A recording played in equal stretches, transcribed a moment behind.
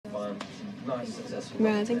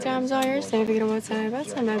Rising times are yours, don't forget about side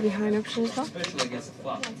bets and that behind options as well. Especially against a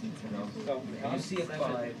flop. You see a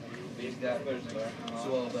 5, he's got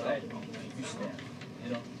 12 up, you snap.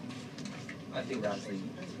 I think that's the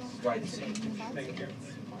right decision.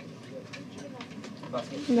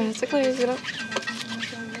 Basically, is it?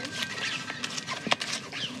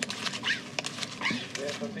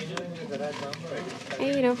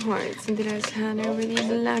 8 of hearts in today's hand over the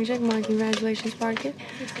Blackjack. My congratulations, Parker.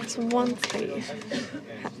 It's 1-3.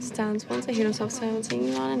 Stands once I hit himself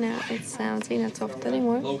 17 on, and now it's 17. That's off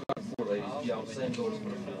anymore. Low card 4, ladies. Yeah, same goes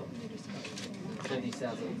for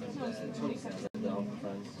 20,000, 20,000 down for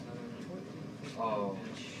friends. Oh,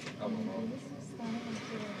 I don't know.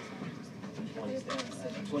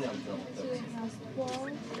 20 on film.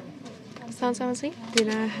 Stand 17. Did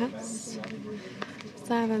I have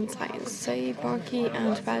 7 times? Say Parky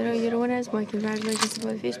and Pedro, you're the winners. My congratulations to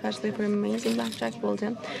both of you, especially for amazing blackjack. Well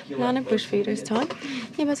done. Lana push for you this time.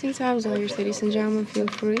 Your betting times are yours, ladies and gentlemen. Feel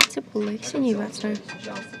free to place your new bets now.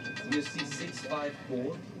 You see 6, 5,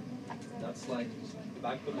 4. That's like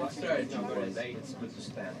strategy, but it's good to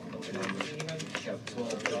stand. You have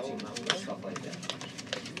 12, 13, stuff like that.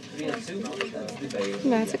 3 and 2, that's debatable.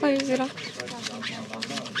 Basically, is it all?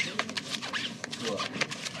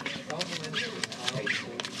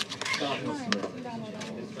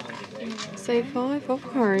 Say 5 of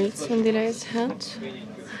hearts in today's hand.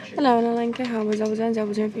 Hello, Nalenka. How was double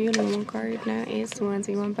turn for you? And 1 card now it's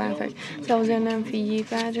 21 perfect. Double turn now for you,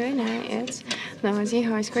 Padre. Now it's 90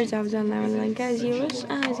 high score. Double turn now, Nalenka, as you wish.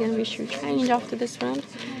 And it's going to be true change after this round.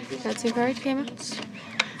 That's your card came out.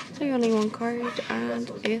 So you only 1 card,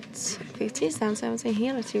 and it's 50. Stand 17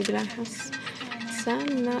 here. Let's see what that has.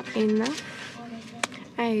 Stand not enough.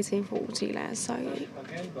 1840 last, so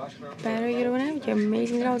better you don't have your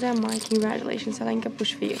amazing double down. My congratulations, I think a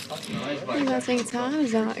push for you. And that's the time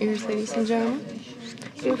is out here, ladies and gentlemen.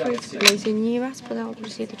 Feel free to place your new bets, but I'll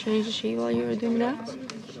proceed to change the sheet while you're doing that.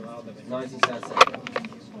 19 cents.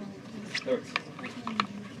 30.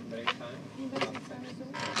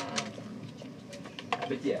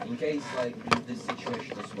 But yeah, in case like in this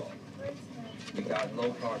situation as well, we got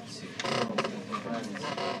low card 2,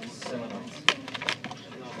 7 up.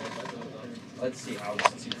 Let's see how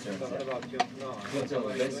this 2 turns out. What's the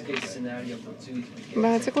best case scenario for 2?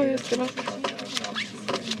 Basically, it's good. Without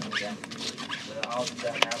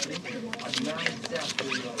that happening, I'm not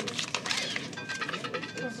exactly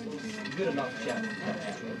good enough chance.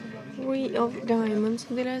 3 of diamonds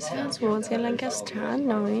in the last hands. Once again, Lancaster,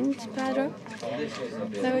 9, Pedro.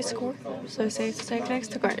 Low score, so safe to take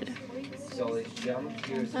next card.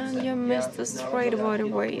 And you missed the straight by the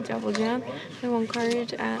way, double jam. And 1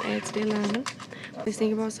 card, and it's the 11. Please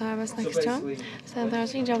think about Savas next time.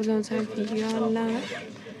 7,000 double zone time for you on 11.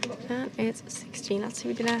 And it's 16. Let's see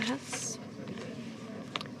what that has.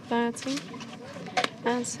 13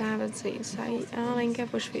 and 17. So I'll link a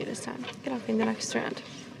push for you this time. Get up in the next round.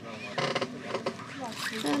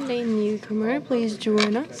 And a newcomer, please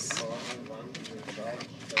join us.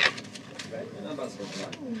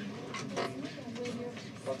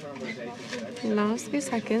 Last few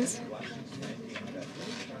seconds.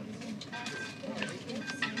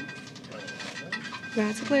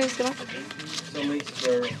 That's a clear still. So makes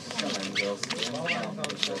for 20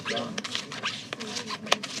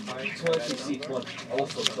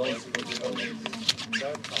 also don't put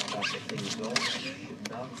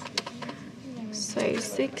So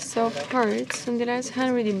 6 of hearts, and the last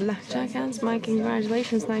hand with the blackjack hands. My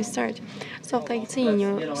congratulations, nice start. So 18,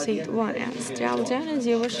 you see 1 and double down as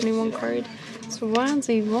you wish, only 1 card. So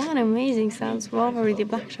 1 amazing sounds. Well, for the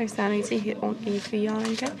blackjack stand 18 hit on 8 for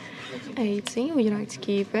Yalenka. 18, would you like to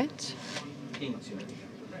keep it?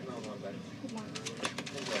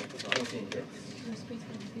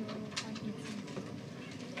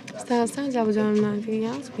 Stand double down 9 for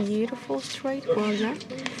Yans. Beautiful straight, well done.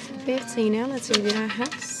 15 now, let's see what I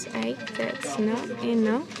have. 8, that's not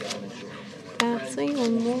enough.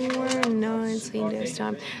 1 more, 19 this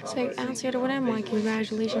time. So answer to what I'm like,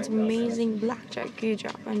 congratulations, amazing blackjack, good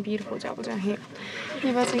job, and beautiful double down here.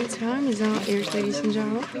 Your betting time is out here, ladies and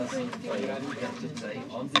gentlemen.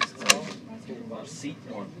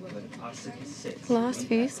 Last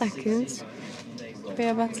few seconds. We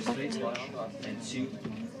have bets left.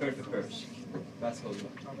 Perfect purse.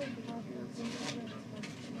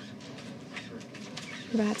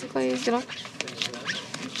 Bets closed, good luck.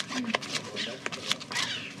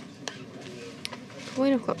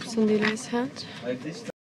 Queen of Clubs in the last hand.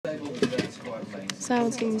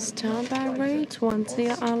 17 stand by rate, 20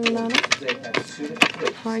 on Lana.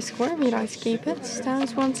 High score, we like to keep it. Stand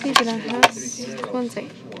 20, but I have 20.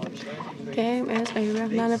 Game is over.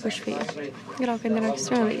 None of push for you. Good luck in the next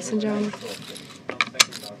round, ladies and gentlemen.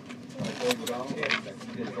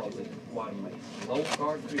 Low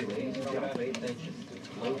card 3, ladies and gentlemen, pay attention.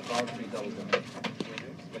 Low card 3 double down.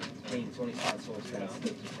 Clean 25 souls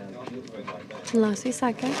fast. Last 2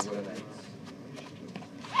 seconds.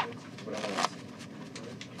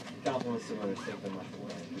 Compliments to winners, take them much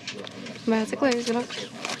away. For sure. That's a clear. Good luck.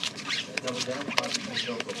 Double down,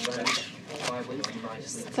 5 wins,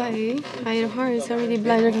 So, I had heart is already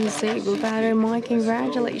Blackjack and Sable batter. My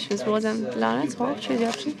congratulations. Well done. Lana 12, choose the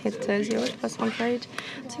option. Hit 0 plus 1 card.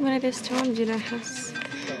 2 minutes this time. Judah has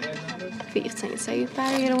 15. So, you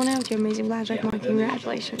batter, you don't want to your amazing Blackjack. My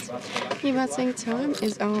congratulations. Your betting time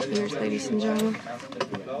is all yours, ladies and gentlemen.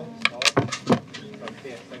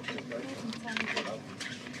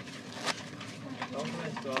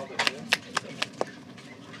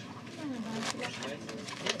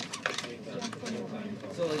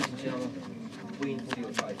 So, ladies and gentlemen, Queen Steel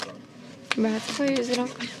 5 card. That's clear. Good luck.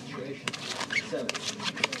 7.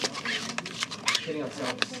 Hitting on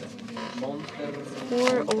top 7. Monster.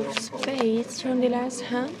 4 of spades from the last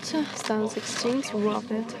hand. Stand 16 to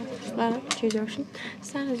rock it. Lana, choose your option.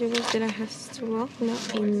 Stand as you wish that I has to rock.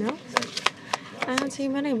 Not enough. And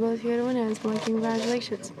team money, both you and winners. My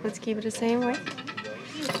congratulations. Let's keep it the same way.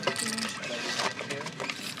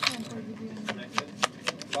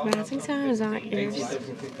 Batting times are yours.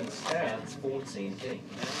 15 stands, 14 king.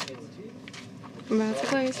 That's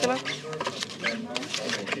close. Good luck.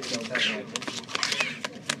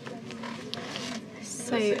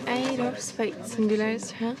 So 8 of spades in the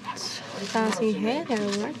last hand. Dancing here, there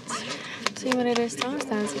are 2 minutes this time.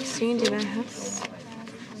 Stand 16 to the house.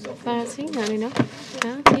 Dancing, not enough.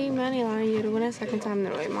 Now team money line, you win a second time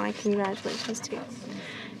in a row. My congratulations to you.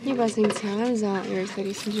 Your batting times are yours,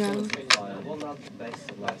 ladies and gentlemen. Well, not the best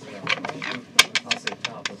of last round. I'll say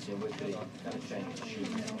compliments here with the kind of change to shoot.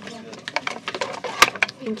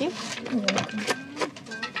 Thank you.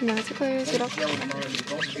 That's a clear. Good luck.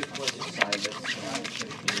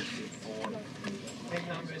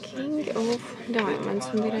 King of diamonds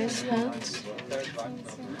in the last hand.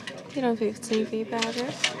 Hit on 15 feet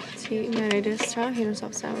batter. 2 minutes this time. Hit on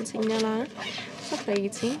top 17 now line. Top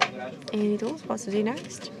 18. And it was supposed to do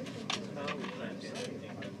next.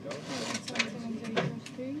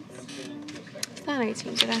 Stand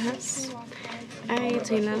 18 to the house.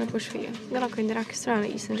 18 line push for you. Good luck in the next round,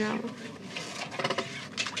 ladies and gentlemen.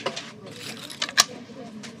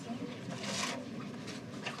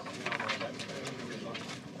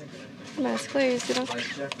 That's close. Good luck.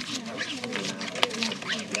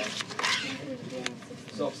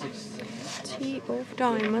 Soft 16. 2 of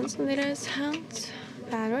diamonds in the last hand.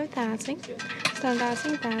 Batter dancing. Stand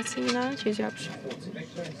dancing line. Choose your option.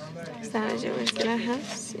 Stand as you wish to the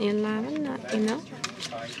house. 11, not enough.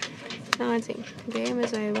 19. Game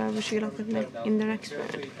is over. Wish you luck in the next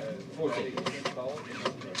round. 14.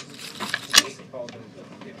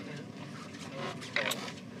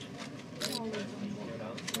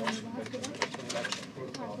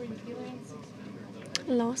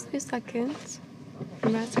 Last few seconds.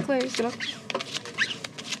 That's close. Good luck.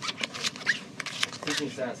 15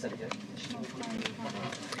 stands, 17.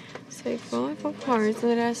 So 5 of hearts in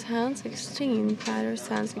the last hand. 16. Batter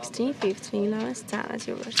stand 16. 15. Line stand as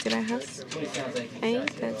you wish to the house. 20 stands,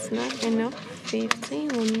 8. That's not enough. 15.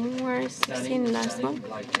 One more. 16. Last one.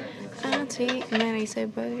 And 2 many. So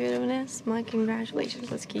both of you winners. My congratulations.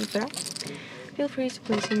 Let's keep it up. Feel free to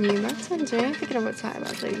place your new bets and don't forget about time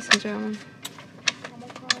out, ladies and gentlemen.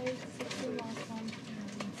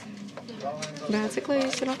 That's a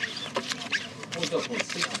close. Good luck.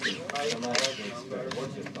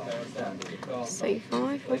 So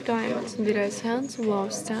 5 of diamonds in the hands. Wow,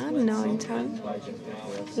 stand 9 10.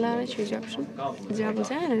 Lana, choose your option. Double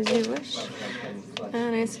down as you wish.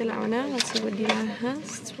 And it's 11 now. Let's see what the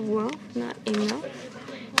has. 12, not enough.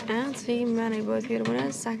 And see many both good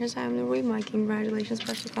winners. Second time in the room. My congratulations,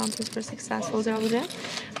 special compliments for successful double down.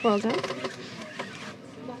 Well done.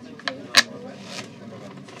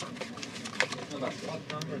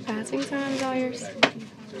 Batting times all yours.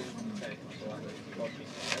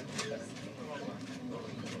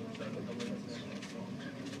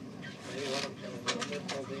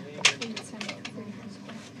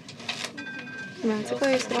 That's a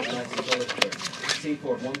close.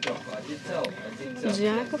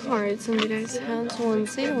 Jack of hearts in the hands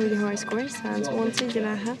 1-0 with the high scores. Hands 1-0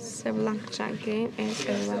 the has a blackjack game is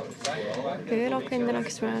over. Good luck in the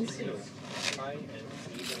next round.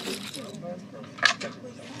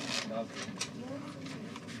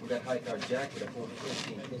 That high card jack with a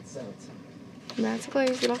 4-15 hit cents. That's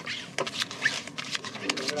close. Good luck.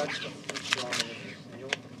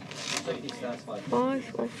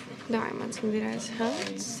 5 of diamonds in the right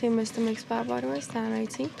hand. Same as the mixed bar, by the way. Stand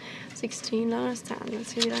 18. 16 now stand. Let's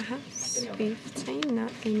see what I have. 15,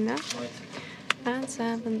 not enough. And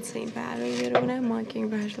 17 battery. You're doing it, Mike.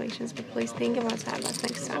 Congratulations. But please think about that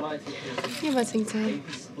next time. You're betting time.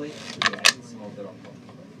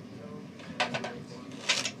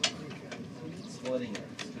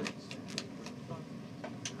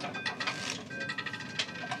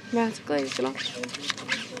 That's glazed lock.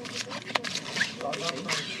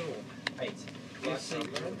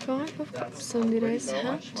 5 of cups on the right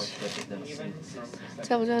hand.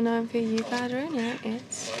 Double down 9 for you, battery. Now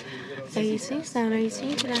it's 18. Stand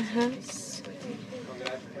 18 to the house.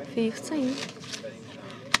 15.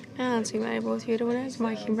 And so you made both your winners.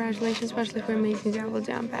 Mike, congratulations, especially for amazing double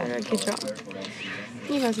down battery. Good job.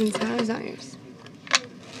 You guys in time is not yours.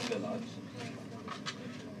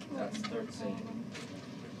 That's 13.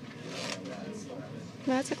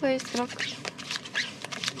 That's a glazed lock.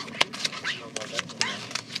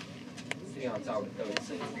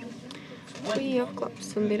 3 of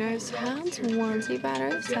clubs on the right hand. 1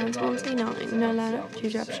 battery. Stands 1 no ladder.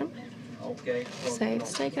 Huge option. Save,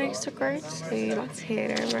 take an extra card. So let's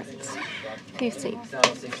hit it right. 15.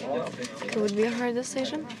 Could be a hard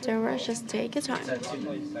decision. Don't rush, just take your time.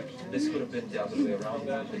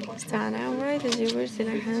 Stand out right as you wish in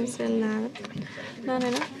our hands. 11. Not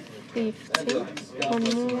enough. 15. One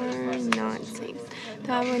more. 19.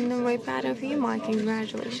 That went the way better for you, Mike.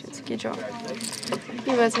 Congratulations. Good job.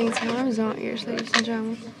 Your betting time is not yours, ladies and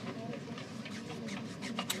gentlemen.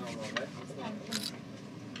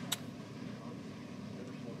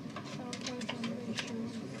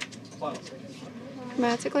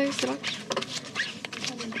 That's a glazed lock.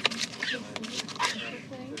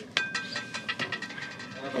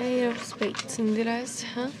 8 of spades in the last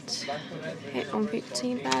hand. Hit on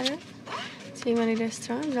 15 batter. See many this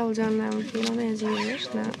time. Roll down 11 feet on as you wish.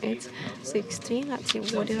 Now it's 16. Let's see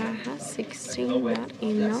what did I have. 16, not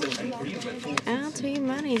enough. And too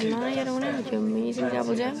many. Lying at one out. Your amazing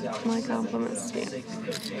double jump. My compliments to you.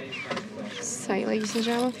 So, ladies and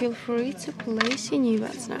gentlemen, feel free to place your new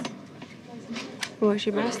bets now. Wish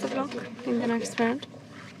you best of luck in the next round.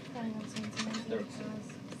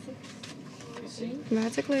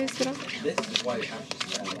 That's a glazed lock.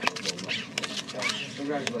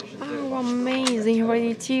 Oh, amazing.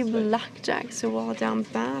 Already 2 blackjack. So well done.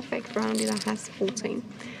 Perfect round. That has 14.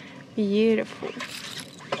 Beautiful.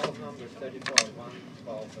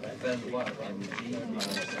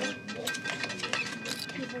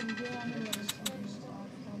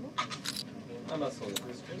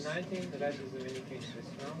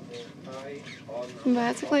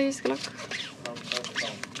 That's a glazed lock.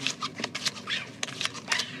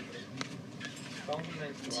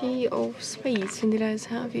 2 of spades in the last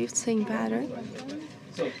half. 15 pattern.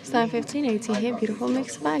 Stand 15, 18 here. Beautiful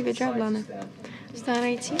mixed bag. Good job, Lana. Stand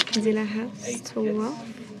 18. Zilla has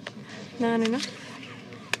 12. Not enough.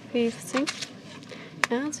 15.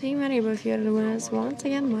 And so you many both your winners once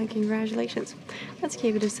again. My congratulations. Let's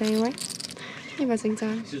keep it the same way. Your betting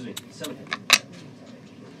time. Excuse me. 17.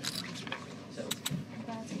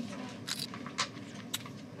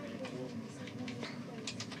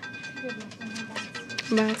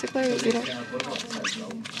 That's a glazed lock.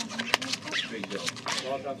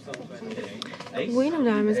 Queen of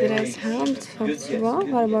diamonds, the last hand of 12.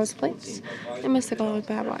 What about splits? I missed a call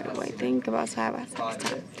back, by the way. Think about side by next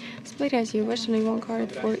time. Split as you wish, only 1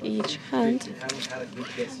 card for each hand.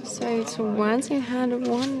 So it's 1 in hand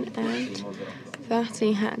 1 and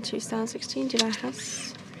 13 hand 2. Stand 16 to that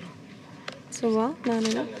house. So well, not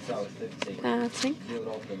enough. 13.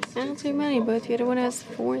 And too many. Both the other one has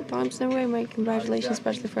 4 times in a row. My congratulations,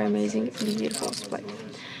 especially for amazing, beautiful split.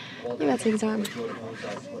 You got take time.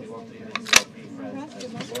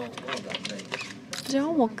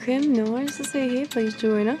 John, welcome. Nice to see you here. Please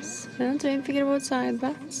join us. And don't forget about side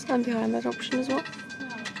bets and behind that option as well.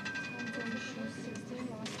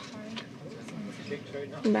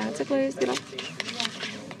 That's a glazed lock.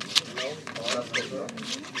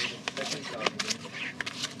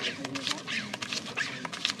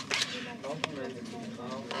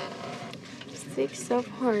 6 of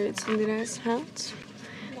hearts in the last hand.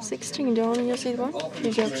 16 down on your seat 1.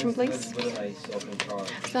 Huge option, please.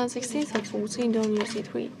 Stand 16, so 14 down on your seat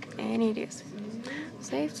 3. And it is.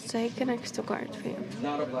 Safe to take an extra card for you.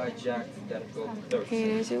 Not a blackjack.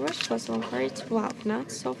 Here is your wish. Plus 1 card. Wow,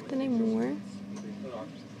 not soft anymore.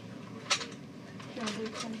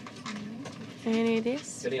 And it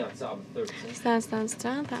is.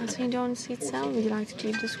 Stand. 13 down seat 7. Would you like to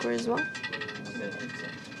keep the score as well?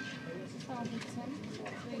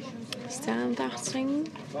 stand that thing.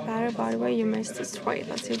 Better, by the way, you missed it straight.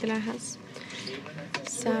 Let's see what that has.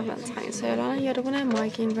 17. So, Lana, you're the winner.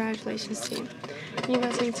 Mike, congratulations to you. Your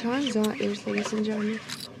betting times are yours, ladies and gentlemen.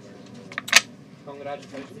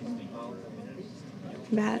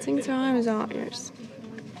 Betting times are yours.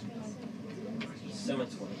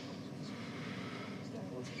 720.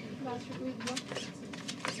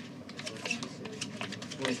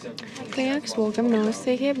 Thanks, welcome. Now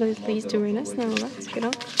stay here, but please join us. Now let's get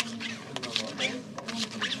on.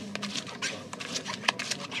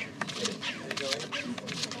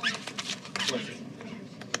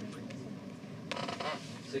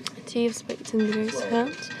 Two of spades in the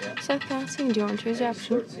hand. So passing John to his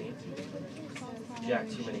option.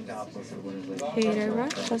 Here over,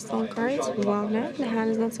 just on cards. Wow, now the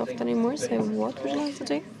hand is not soft anymore. So what would you like to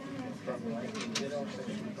do?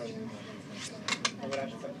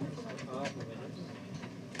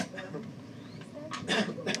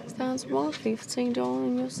 Stands 115 down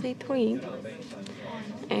and you'll see 3.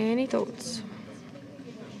 Any thoughts?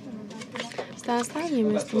 Stands that you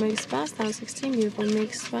missed the mix pass, down 16, beautiful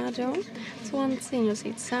mix pass down. So 1 thing you'll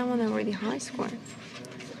see 7 already high score.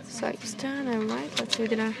 So you stand alright, let's see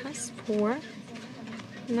what that has 4.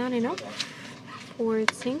 Not enough.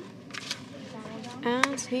 14.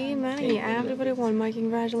 And see many. Everybody won. My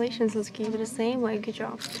congratulations. Let's keep it the same way. Good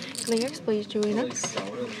job. Players, please join us.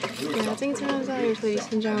 Yeah, I think times are yours, ladies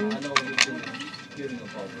and gentlemen.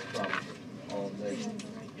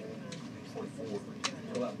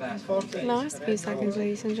 Last few seconds,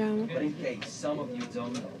 ladies and gentlemen. But in case some of you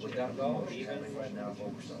don't know, we got right now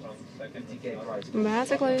focused on 50K prize.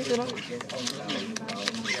 Basically, it's a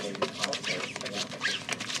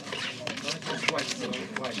Quite simple,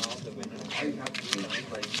 quite easy. All you have to do is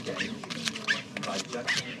play the game. Blackjack,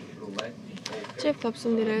 roulette, Jeff Clubs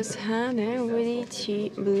on the hand and ready to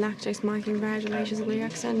Blackjack's. My congratulations,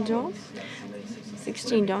 Lyrics and John.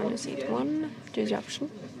 16 down, you see 1, choose your option.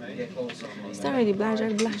 Stand ready,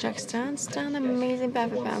 Blackjack stand, amazing,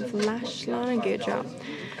 perfect pan, flash, line, good job.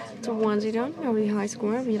 So 1-0 down, a really high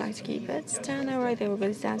score, we like to keep it. Stand right there,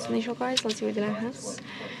 everybody stands initial guys, let's see what that has.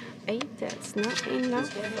 8, that's not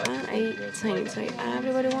enough, and 18. So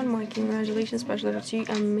everybody won. My congratulations, especially for 2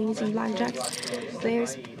 amazing blackjacks.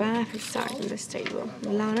 There's perfect start in this table.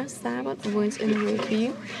 Lana Sabbath wins in the room for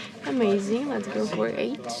you. Amazing. Let's go for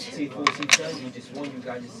 8.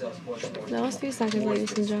 Last few seconds,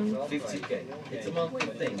 ladies and gentlemen. 50K. It's a monthly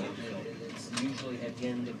thing. It's usually at the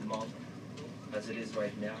end of the month, as it is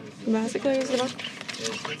right now. Basically, it's gonna.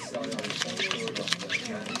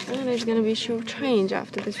 And there's gonna be short change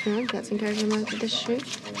after this round. That's encouragement to this shoot.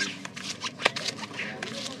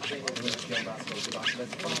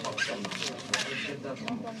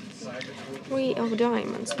 3 of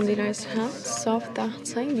diamonds in the guy's hand. Soft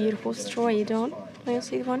dancing, beautiful straight on. Let's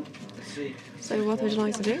see one. So what would you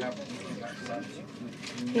like to do?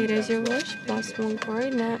 Here is your wish, plus 1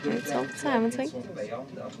 card. Now it's off 17.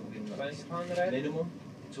 Minimum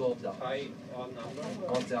 $12.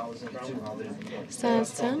 1,200.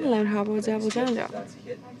 Stands 10, learn how to double down. That's a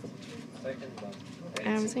hit.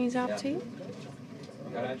 Everything's up to you.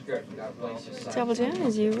 Gotta place your side. Double down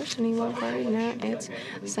is yours, and you one card. Now it's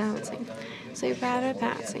 17. So you better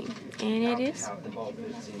passing. And it is.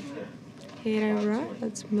 Here over.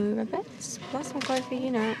 Let's move a bit. Plus 1 card for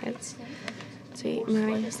you now. It's 2.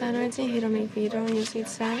 Money. Stand right here. Hit on 8 feet on. You'll see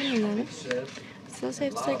it's 7, 11. Still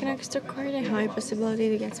safe to take an extra card. A high possibility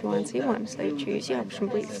to get 1C1. So you choose your option,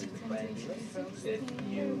 please.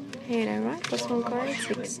 Here over. Plus 1 card.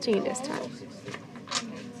 16 this time.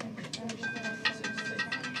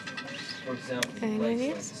 And it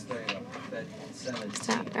is.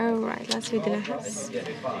 Stop. Alright, let's do the last.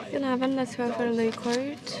 11, let's go for the low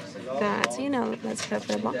card. 13, now let's go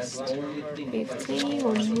for the bust. 15,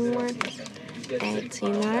 one more.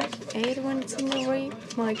 18 left. 8 wins in the way.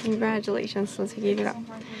 My congratulations, let's give it up.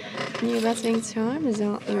 New betting time is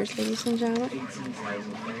all yours, ladies and gentlemen.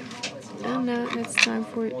 And now it's time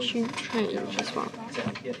for shoe change as well.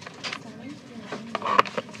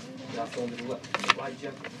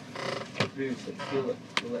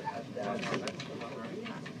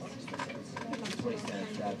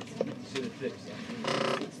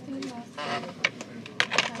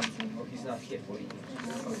 He's not hit for you.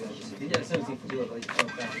 Yeah, 17 for you, but he's come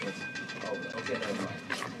backwards. Oh, okay, never mind.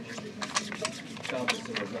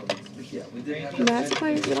 Yeah, we did have That's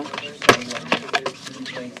quite a little.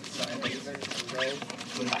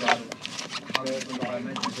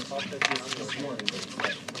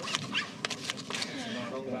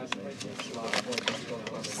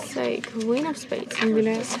 So, Queen of Spades in the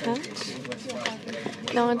last hand.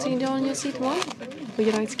 $19 on your seat 1. Would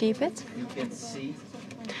you like to keep it?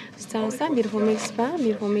 Stand, stand, beautiful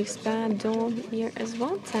mixed band, Dawn here as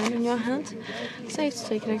well, 10 in your hand. Safe to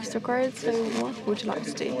take an extra card, so what would you like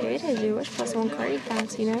to do here? It is yours, plus 1 card,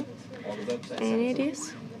 fancy, you know. And it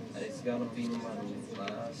is. And it's gonna be my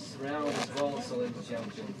last round as well, so ladies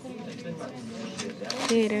and gentlemen.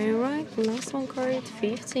 Hit it right, last 1 card,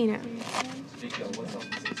 15 now.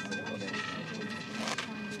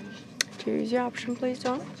 Choose your option, please,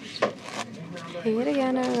 John. Hit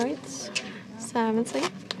again, alright. 70.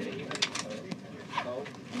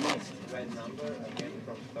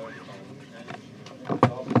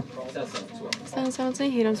 Stand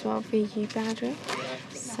 17, hit on 12 for you, Patrick.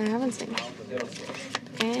 17.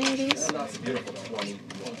 And it is.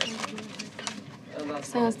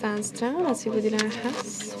 Stands down. Let's see what it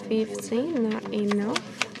has. 15, not enough.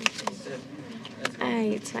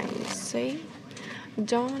 18. See?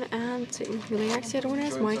 Dawn and 2. Really acted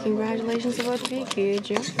winners. My congratulations about me. Good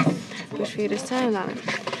job. Push for you this time, Lana.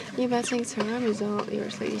 Your betting time is all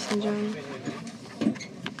yours, ladies and gentlemen.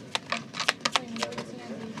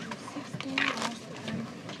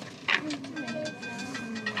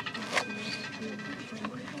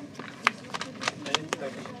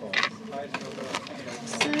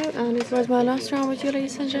 And it was my last round with you,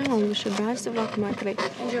 ladies and gentlemen. Wish you best of luck, my colleague.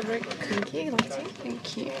 Enjoy break. Thank you, Lottie.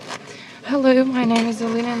 Thank you. Hello, my name is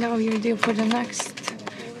Alina and I'll be your deal for the next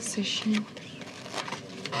session.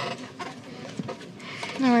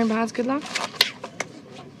 Alright, Baz, good luck.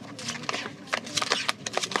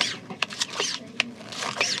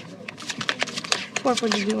 Four for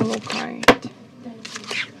the dual card.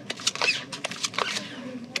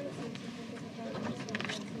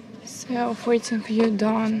 So, 14 for you,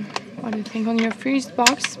 Dawn. What do you think on your first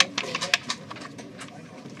box?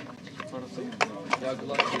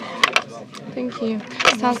 Thank you.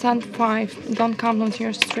 Stand 5. Don't count on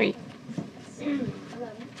your straight.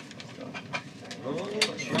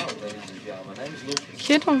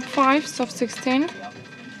 Hit on 5, soft 16.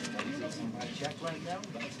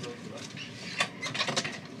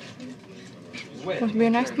 What will be your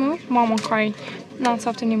next move? Mom on card. Not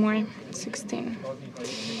soft anymore. 16.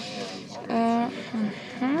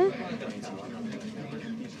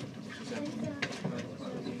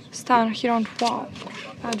 Stand here on 12.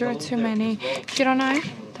 There are too many. Here on 9.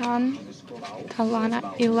 10.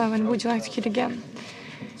 Talana 11. Would you like to hit again?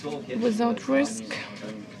 Without risk.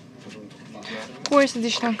 Of course,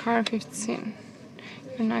 additional card 15.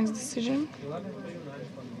 Your next decision.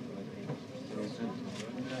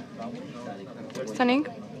 Stunning.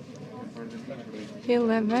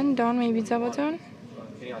 11. Down, maybe double down.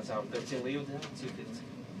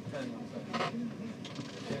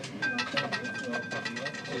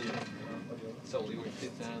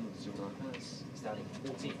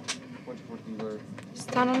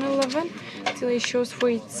 Stand on 11 till it shows for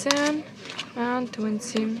 10 and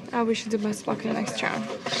 20. I wish you the best luck in the next round.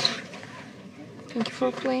 Thank you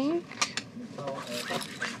for playing.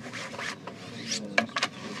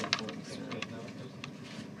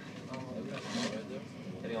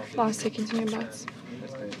 Last seconds in your bets.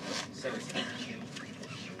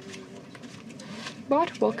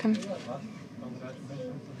 But welcome.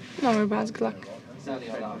 No more bad, good luck.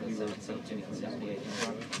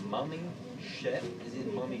 Mommy Chef? Is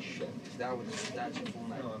it Mommy Chef? Is that what that's your full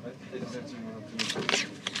name?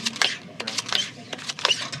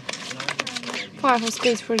 Five of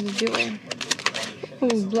spades for the dealer.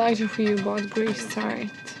 Ooh, blackjack for you, but great start.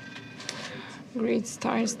 Great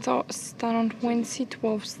start. Stand on 20,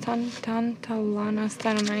 12, stand 10, Talana,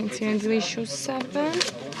 stand on 19, and delicious 7.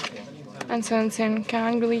 And 17.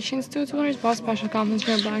 Congratulations to winners, boss special compliments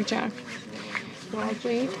for Blackjack. Well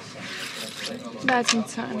played. Betting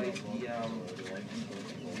time.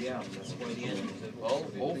 Well,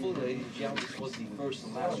 hopefully, ladies and gentlemen, this was the first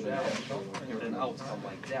and last round. An outcome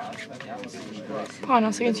like that.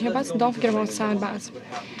 Final second to your bets. Don't forget about side bets.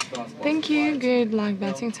 Thank you. Good luck.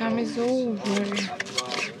 Betting time is over.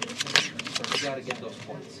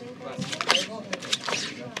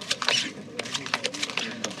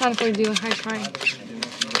 Time for deal high card.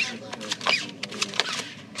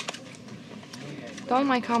 Don't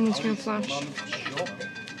my comments from flash.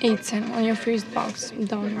 18 on your first box.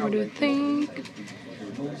 Down. What do you think?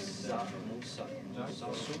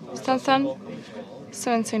 Stand.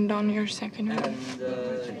 17 down your second one.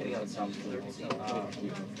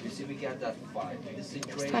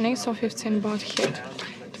 Standing, so 15 bot hit.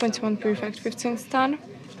 21 perfect. 15 stand.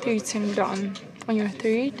 13 down on your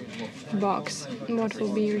third box. What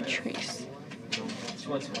will be your choice?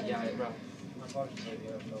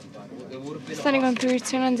 Standing on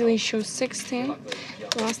 13 and delay shows 16.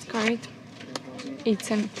 Last card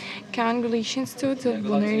 18. Congratulations to the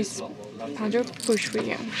winners. Padre, push for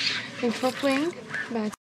you. Thank you for playing.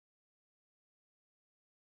 Betting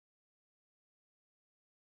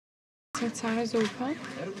time is open.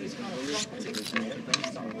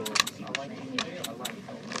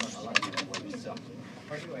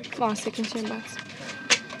 Last second to your bets.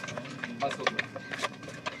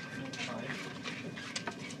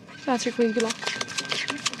 That's your good luck.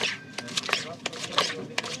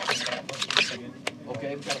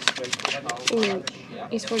 Ooh,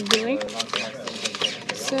 is for Billy.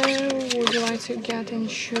 So, would you like to get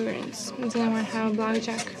insurance? Then I might have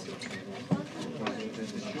Blackjack.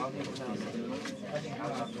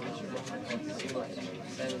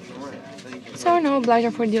 So, no,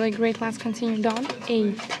 Blackjack for Billy. Great, let's continue down.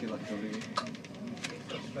 8.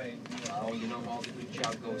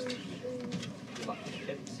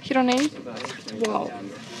 Hit on 8. Wow.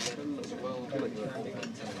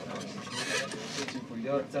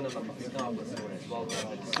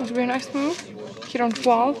 That's a very nice move. Hit on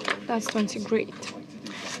 12. That's 20. Great.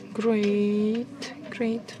 Great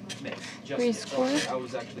score.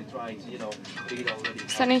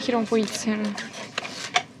 Standing hit on 14.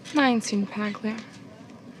 19 Paglia.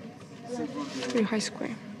 Very high score.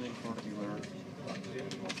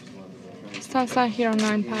 Stand here on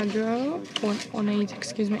 9 Padro. On 8,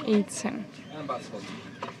 excuse me, 8 Sin.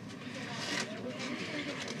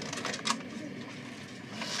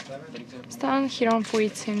 Stand here on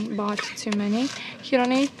 14, but too many. Here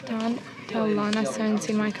on 8, Tan, Telana,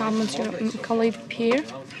 17, my compliments to colored pair.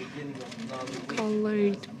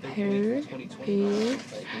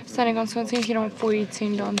 Standing on 17, here on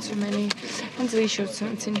 14, done too many. And delicious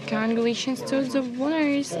 17. Congratulations to the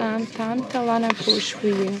winners and Tan, Telana push for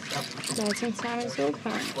you. Betting time is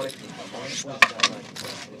open.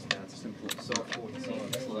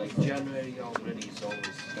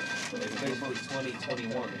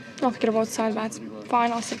 Don't forget about side bets.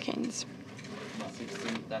 Final seconds.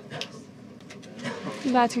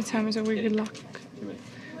 Betting time is over. Good luck.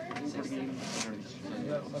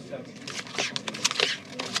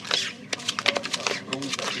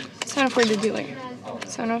 Sign up for the dealer.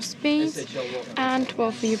 7 of spades and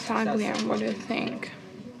 12 for you, Paglia. What do you think?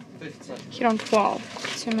 Here on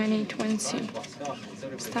 12. Too many, 20.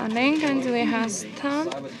 Standing, and dealer has 10.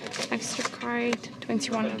 Extra card,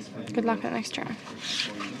 21. Good luck on next turn.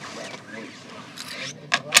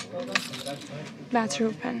 Bats are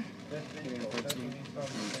open.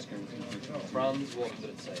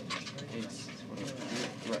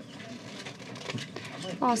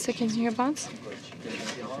 Last seconds in your bats.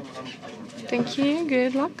 Thank you,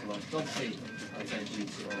 good luck.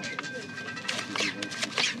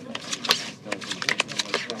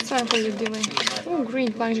 Sorry for the delay. Oh,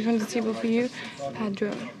 great, Blackjack on the table for you,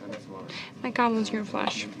 Pedro. My goblins your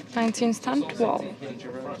flash. 19 stand, 12.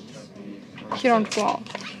 Here on 12.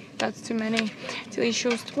 That's too many. Till he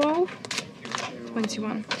shows 12.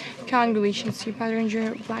 21. Congratulations, you Pedro and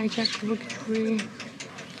your Blackjack victory.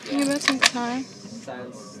 You're betting time.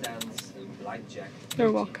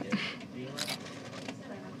 You're welcome.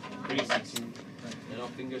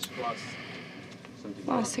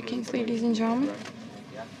 Last seconds, ladies and gentlemen.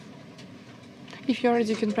 If you're ready,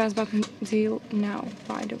 you can press button deal now,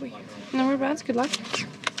 by the way. Number bets, good luck.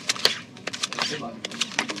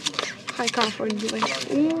 High card for delay.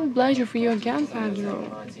 Ooh, Blackjack for you again,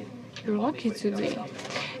 Pedro. You're lucky today.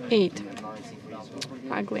 8.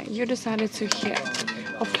 Ugly. You decided to hit.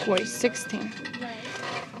 Of course, 16.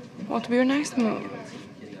 What will be your next move?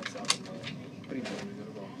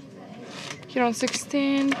 Here on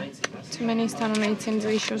 16. Too many stand on 18.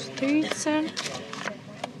 Delicious 13.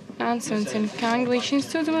 And 17. Congratulations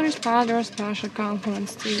to the winners, Padre. Special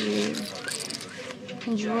compliments to you.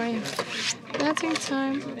 Enjoy. Betting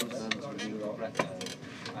time.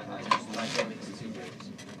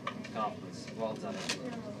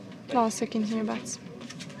 Last second here, bets.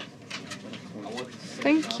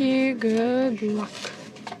 Thank you. Good luck.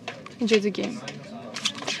 Enjoy the game.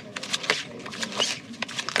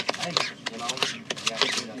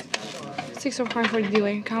 Six of high for the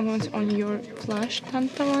delay. Compliments on your flush.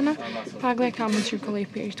 Tantalana. Paglia compliments your color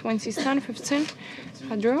pair. 20 stand, 15.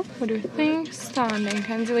 Padro, what do you think? Standing.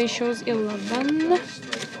 And delay shows 11.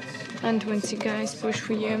 And 20 guys. Push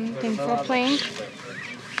for you. Thank you for playing.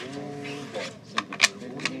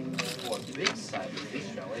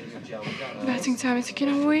 Betting time is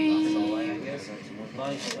taken away.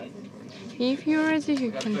 If you're ready,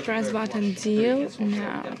 you can press button deal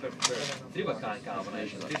now.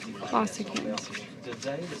 Last seconds.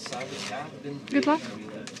 Good luck.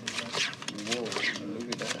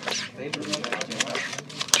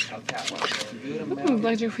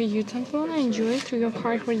 Blackjack for you, Temple. Enjoy through your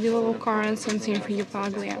heart for the little car and something for you,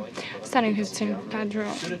 Paglia. Standing 15, bad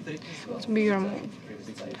draw. To be your move.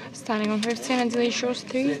 Standing on 15 and delay shows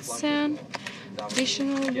 3 cent.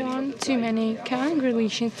 Additional 1, too many.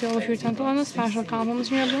 Congratulations to all of your total and special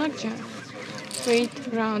compliments in your blackjack. Great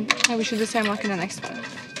round. I wish you the same luck in the next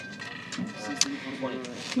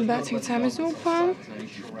one. Betting time is open.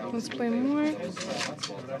 Let's play more.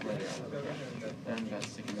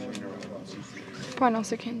 Final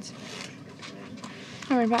seconds.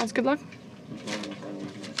 Alright, guys, good luck.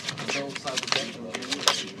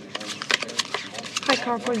 High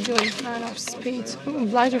card for delay, 9 of spades. Oh,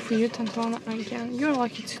 Blackjack for you, 10 to 1 again. You're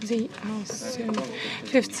lucky today also.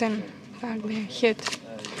 15, badly hit.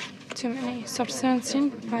 Too many. Soft 17,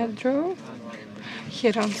 bad draw.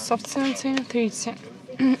 Hit on soft 17, 13.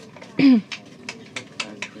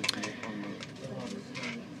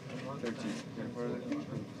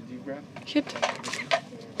 Hit.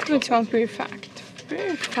 21, perfect.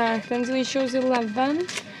 Perfect. And delay shows 11,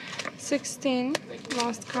 16,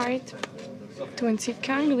 last card. 20.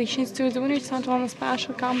 Congratulations to the winner. It's not on a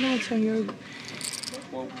special compliment on your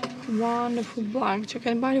wonderful blackjack.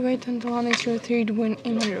 And by the way, 10 to 1 is your 3rd win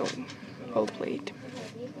in a row. Well played.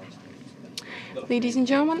 Ladies and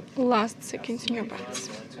gentlemen, last seconds in your bets.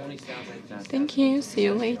 Thank you. See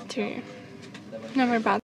you later. Never bad.